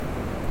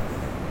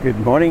Good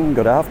morning,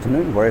 good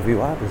afternoon, wherever you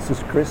are. This is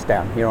Chris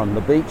down here on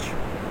the beach,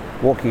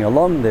 walking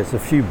along. There's a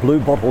few blue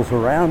bottles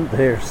around.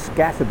 They're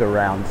scattered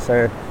around,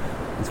 so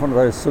it's one of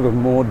those sort of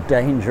more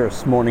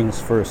dangerous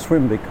mornings for a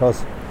swim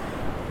because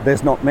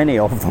there's not many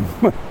of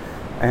them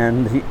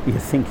and you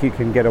think you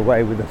can get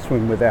away with a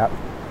swim without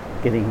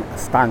getting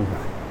stung.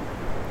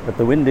 But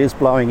the wind is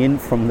blowing in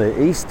from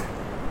the east,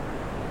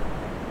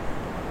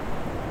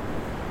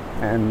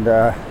 and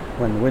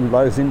when the wind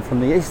blows in from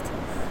the east,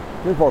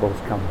 blue bottles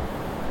come.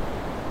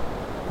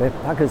 They're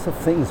buggers of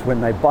things.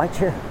 When they bite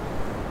you,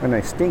 when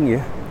they sting you,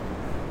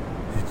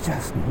 you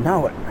just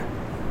know it.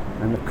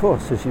 And of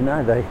course, as you know,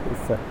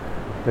 if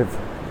they've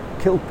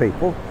killed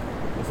people,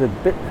 there's a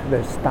bit,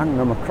 they've stung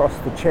them across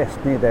the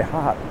chest near their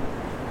heart.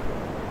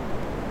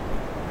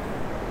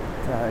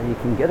 So you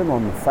can get them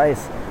on the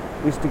face.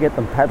 We used to get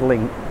them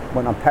paddling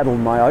when I paddled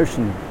my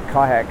ocean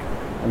kayak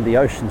and the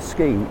ocean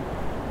ski.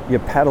 Your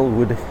paddle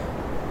would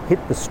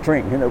hit the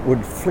string and it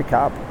would flick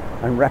up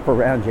and wrap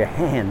around your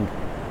hand.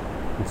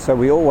 And so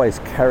we always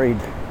carried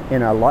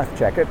in our life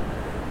jacket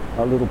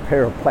a little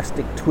pair of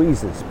plastic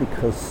tweezers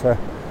because,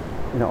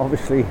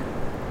 obviously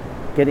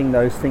getting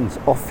those things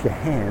off your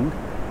hand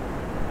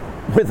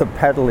with a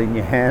paddle in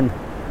your hand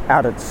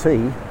out at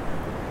sea,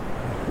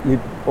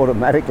 you'd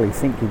automatically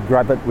think you'd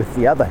grab it with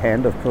the other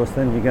hand. Of course,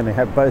 then you're going to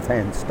have both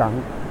hands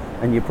stung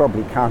and you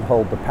probably can't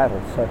hold the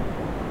paddle. So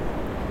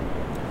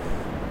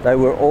they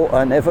were all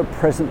an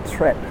ever-present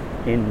threat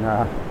in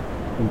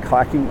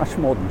kayaking, much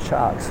more than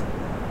sharks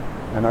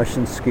and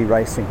ocean ski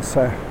racing.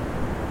 So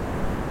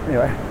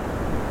anyway,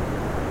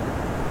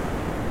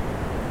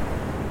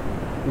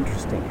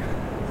 interesting.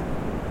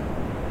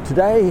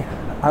 Today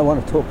I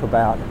want to talk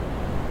about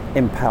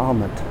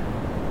empowerment.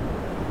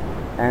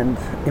 And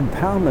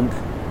empowerment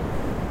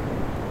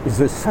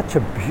is such a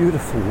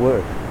beautiful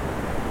word.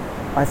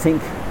 I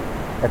think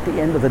at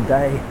the end of the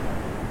day,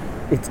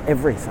 it's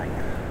everything.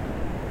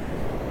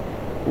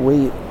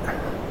 We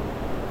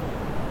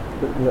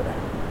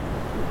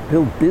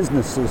build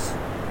businesses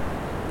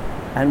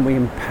and we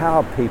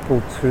empower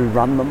people to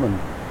run them, and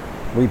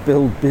we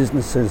build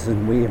businesses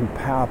and we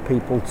empower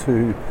people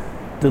to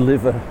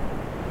deliver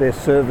their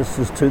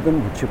services to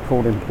them, which are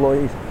called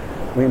employees.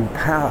 We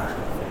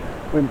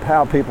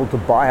empower people to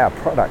buy our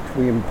product.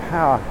 We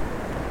empower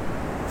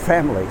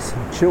families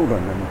and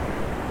children, and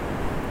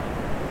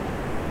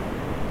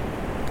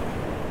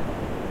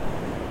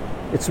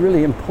it's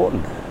really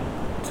important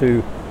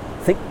to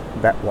think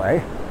that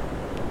way,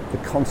 the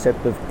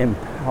concept of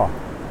empower.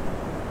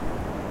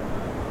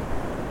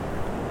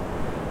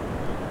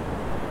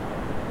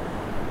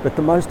 But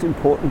the most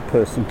important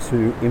person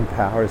to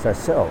empower is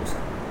ourselves.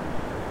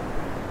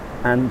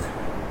 And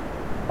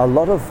a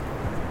lot of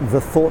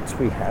the thoughts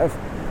we have,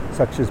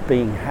 such as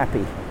being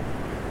happy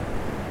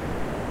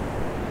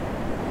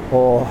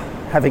or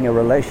having a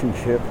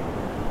relationship,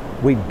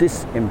 we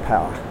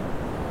disempower.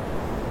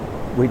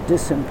 We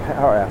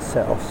disempower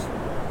ourselves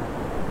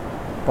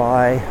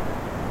by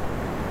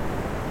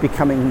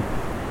becoming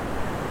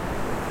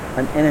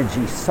an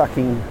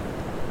energy-sucking,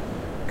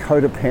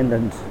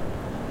 codependent,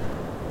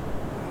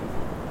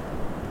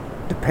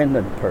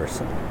 dependent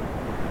person.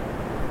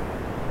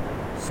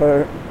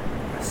 So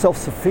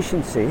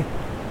self-sufficiency,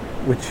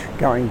 which,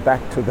 going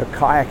back to the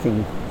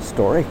kayaking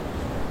story,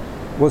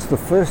 was the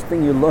first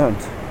thing you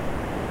learnt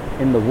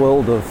in the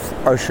world of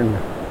ocean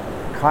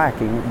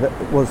kayaking,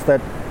 was that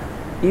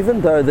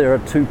even though there are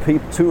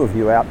two of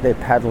you out there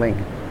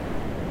paddling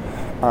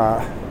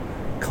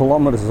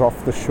kilometres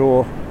off the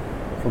shore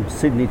from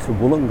Sydney to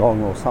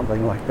Wollongong or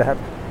something like that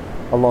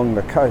along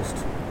the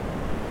coast,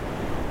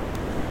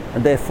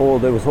 and therefore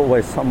there was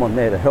always someone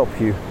there to help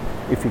you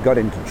if you got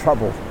into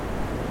trouble,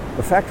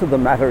 the fact of the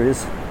matter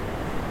is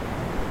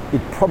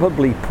it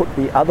probably put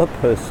the other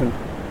person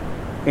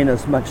in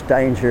as much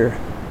danger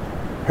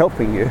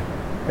helping you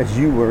as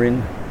you were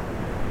in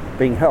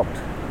being helped,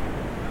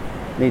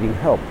 needing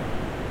help.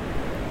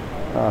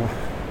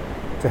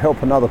 To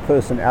help another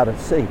person out at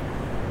sea,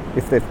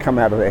 if they've come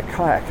out of their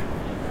kayak,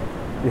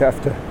 you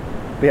have to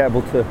be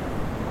able to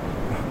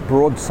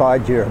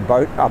broadside your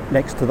boat up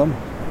next to them,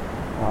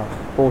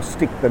 or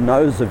stick the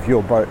nose of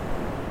your boat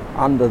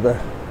under the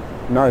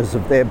nose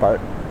of their boat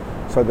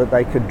so that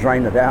they could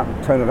drain it out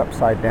and turn it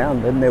upside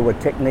down. Then there were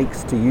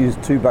techniques to use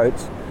two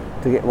boats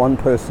to get one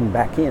person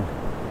back in.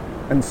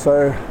 And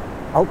so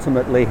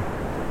ultimately,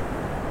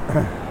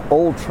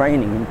 all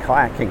training in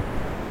kayaking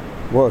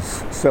was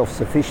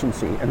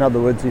self-sufficiency. In other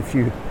words, if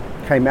you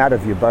came out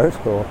of your boat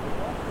or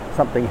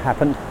something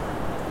happened,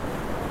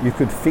 you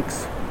could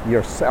fix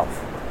yourself.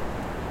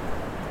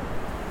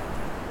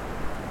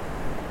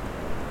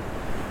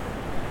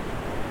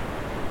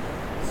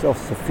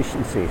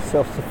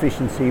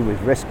 Self-sufficiency with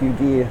rescue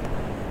gear,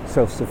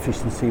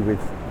 self-sufficiency with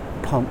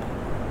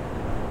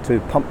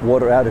to pump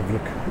water out of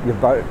your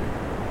boat,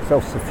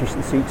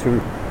 self-sufficiency to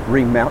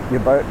remount your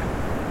boat.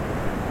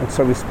 And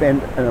so we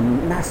spend a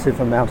massive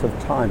amount of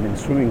time in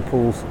swimming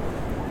pools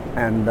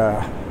and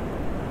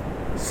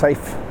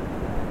safe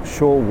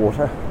shore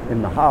water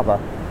in the harbour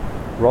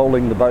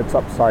rolling the boats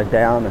upside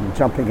down and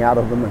jumping out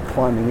of them and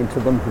climbing into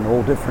them and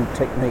all different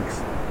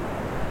techniques.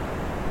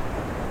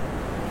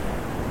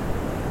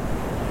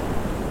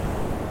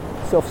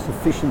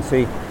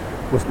 Self-sufficiency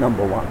was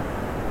number one.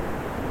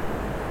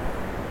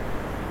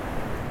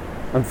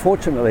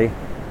 Unfortunately,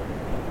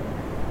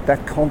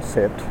 that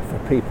concept for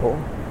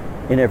people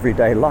in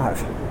everyday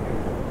life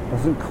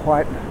doesn't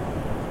quite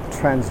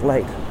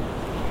translate,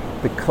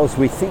 because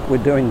we think we're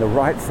doing the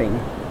right thing,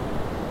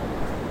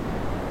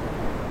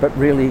 but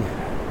really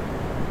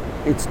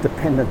it's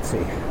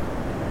dependency.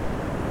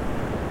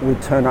 We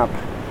turn up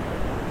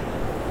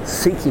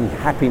seeking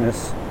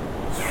happiness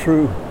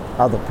through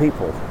other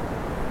people,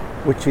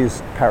 which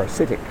is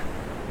parasitic.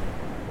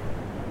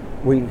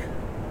 We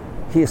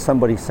hear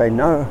somebody say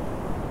no,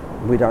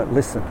 we don't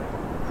listen.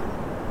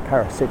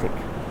 Parasitic.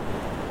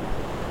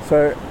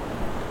 So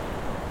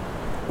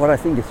what I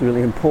think is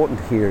really important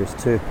here is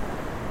to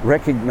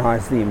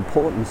recognize the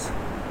importance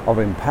of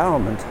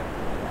empowerment.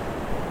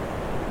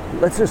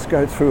 Let's just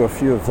go through a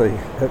few of the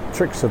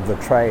tricks of the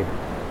trade.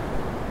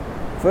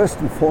 First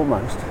and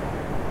foremost,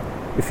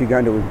 if you're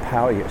going to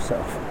empower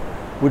yourself,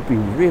 would be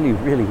really,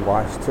 really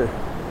wise to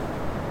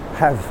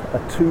have a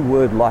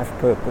 2-word life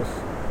purpose.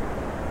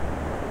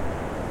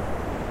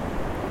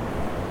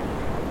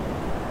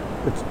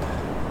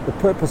 The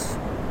purpose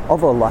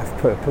of a life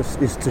purpose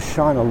is to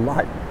shine a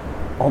light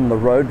on the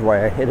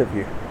roadway ahead of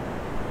you.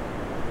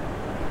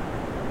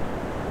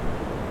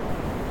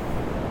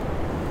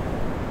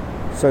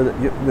 So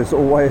that there's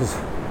always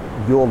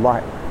your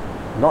light,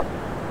 not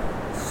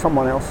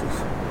someone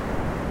else's.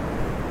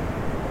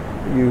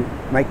 You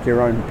make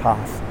your own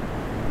path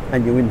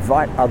and you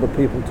invite other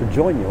people to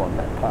join you on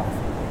that path.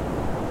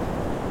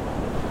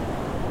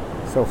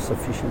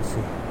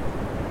 Self-sufficiency.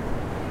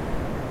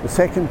 The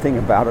second thing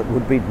about it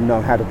would be to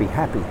know how to be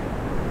happy.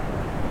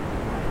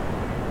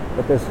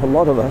 But there's a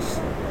lot of us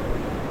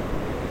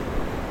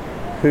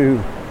who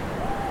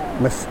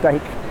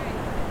mistake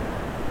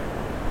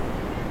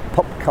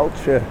pop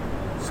culture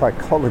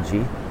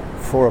psychology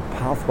for a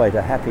pathway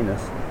to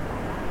happiness.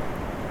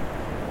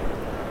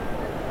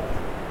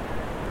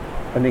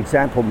 An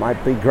example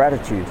might be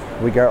gratitude.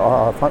 We go,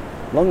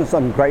 as long as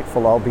I'm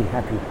grateful, I'll be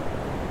happy.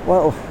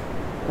 Well,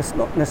 it's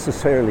not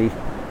necessarily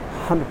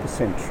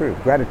 100% true.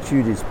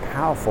 Gratitude is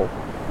powerful,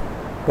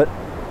 but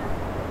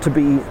to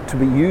be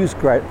used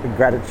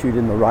gratitude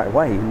in the right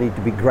way, you need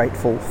to be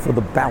grateful for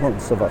the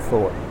balance of a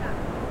thought,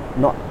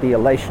 not the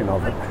elation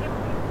of it.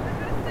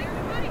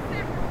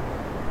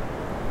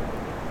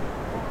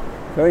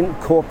 So in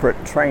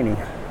corporate training,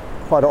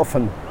 quite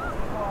often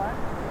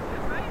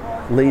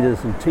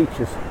leaders and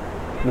teachers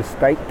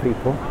mistake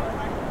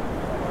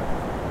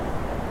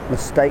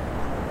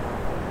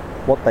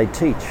what they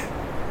teach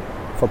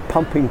for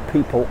pumping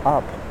people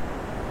up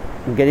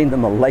and getting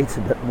them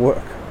elated at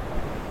work,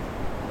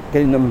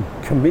 getting them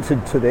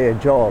committed to their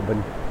job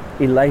and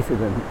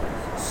elated and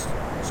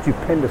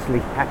stupendously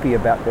happy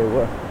about their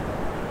work.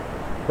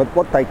 But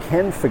what they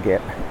can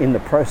forget in the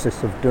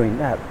process of doing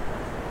that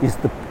is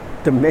the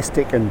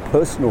domestic and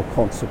personal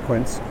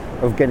consequence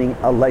of getting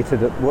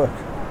elated at work.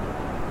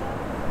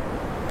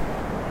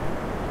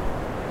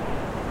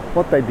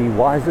 What they'd be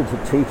wiser to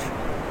teach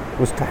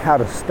was to how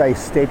to stay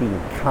steady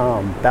and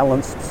calm,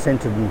 balanced,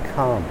 centered and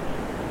calm.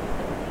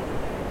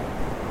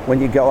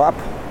 When you go up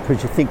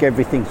because you think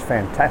everything's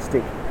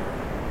fantastic,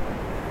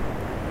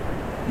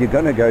 you're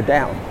going to go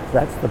down.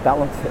 That's the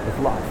balance of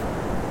life.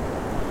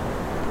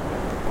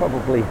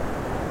 Probably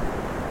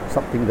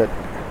something that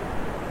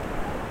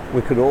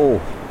we could all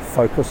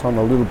focus on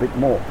a little bit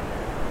more,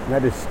 and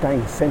that is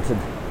staying centered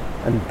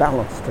and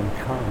balanced and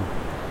calm.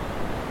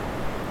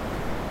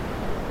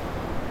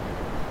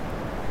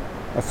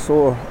 I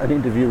saw an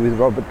interview with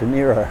Robert De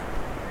Niro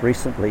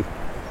recently,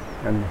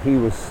 and he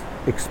was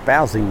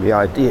espousing the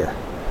idea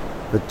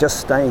that just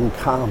staying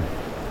calm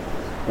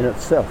in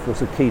itself was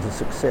the key to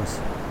success.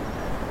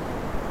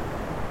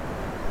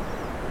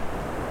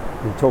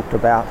 He talked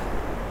about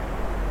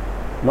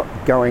not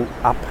going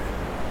up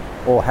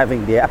or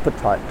having the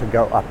appetite to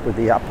go up with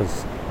the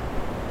uppers,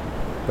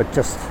 but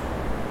just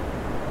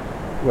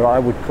what I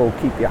would call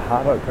keep your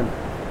heart open,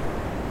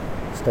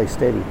 stay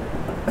steady.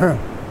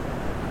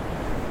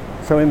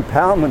 So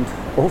empowerment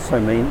also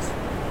means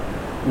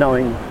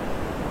knowing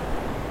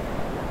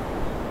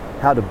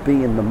how to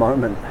be in the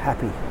moment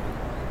happy.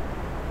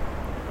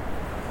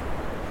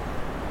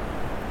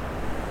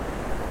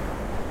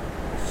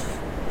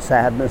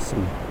 Sadness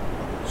and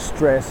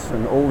stress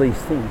and all these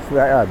things,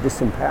 they are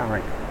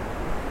disempowering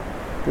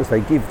because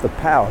they give the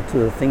power to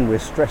the thing we're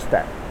stressed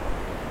at.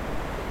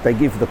 They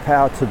give the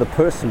power to the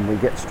person we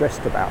get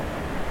stressed about.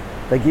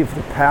 They give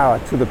the power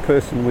to the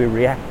person we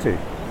react to.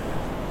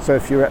 So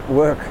if you're at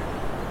work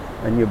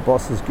and your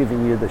boss is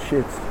giving you the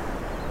shits,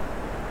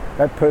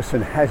 that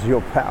person has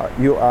your power.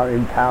 You are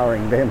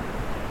empowering them.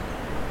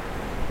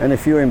 And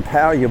if you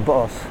empower your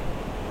boss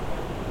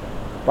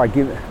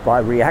by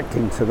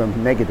reacting to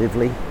them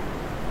negatively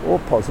or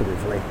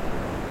positively,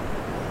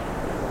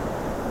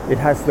 it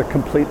has the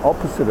complete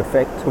opposite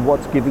effect to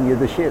what's giving you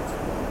the shits.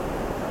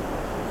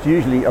 It's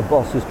usually a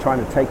boss is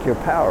trying to take your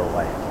power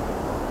away,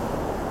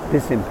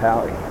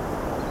 disempower you.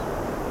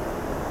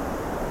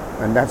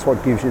 And that's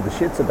what gives you the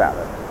shits about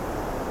it.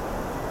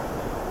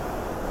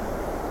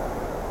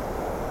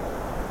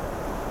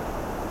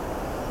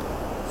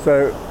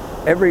 So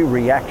every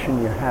reaction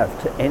you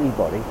have to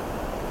anybody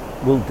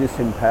will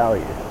disempower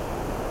you.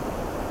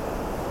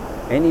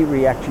 Any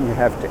reaction you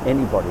have to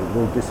anybody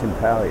will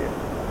disempower you.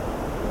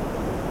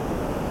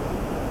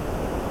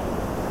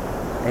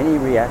 Any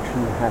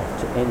reaction you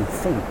have to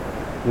anything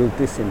will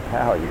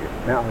disempower you.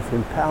 Now, if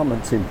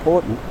empowerment's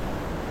important,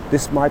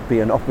 this might be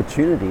an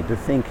opportunity to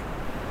think,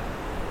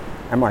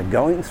 am I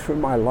going through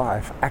my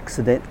life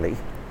accidentally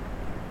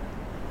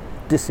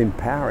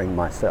disempowering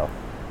myself?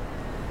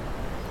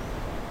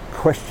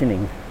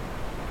 Questioning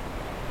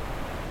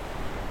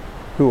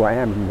who I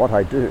am and what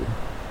I do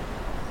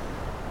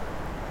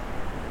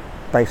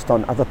based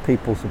on other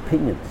people's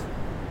opinions.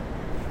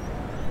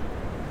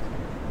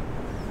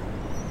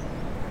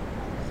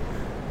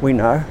 We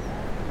know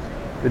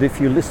that if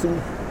you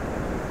listen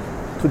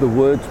to the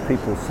words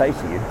people say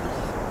to you,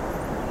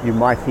 you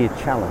might hear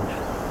challenge.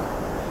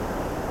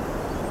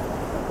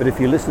 But if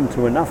you listen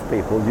to enough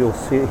people, you'll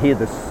hear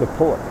the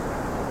support.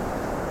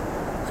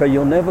 So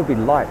you'll never be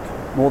liked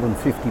more than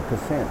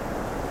 50%.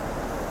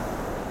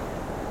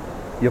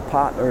 Your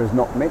partner is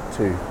not meant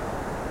to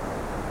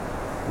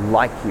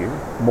like you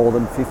more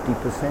than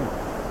 50%.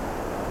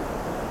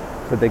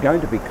 But they're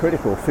going to be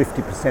critical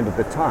 50% of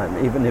the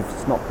time, even if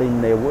it's not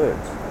in their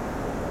words.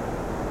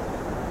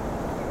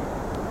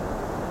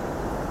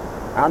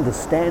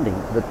 Understanding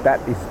that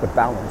that is the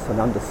balance, and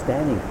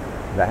understanding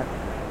that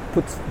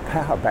puts the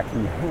power back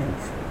in your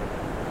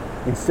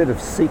hands. Instead of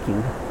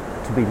seeking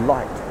to be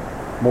liked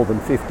more than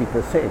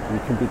 50%, you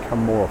can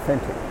become more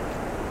authentic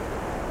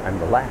and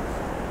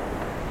relaxed.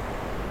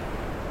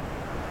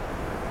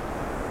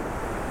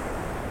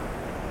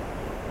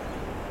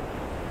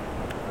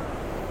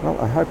 Well,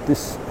 I hope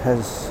this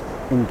has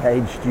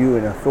engaged you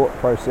in a thought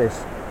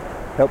process,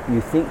 helped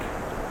you think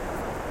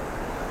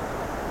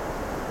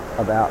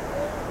about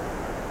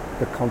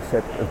the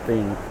concept of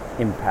being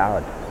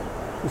empowered.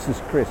 This is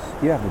Chris.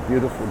 You have a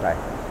beautiful day.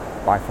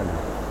 Bye for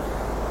now.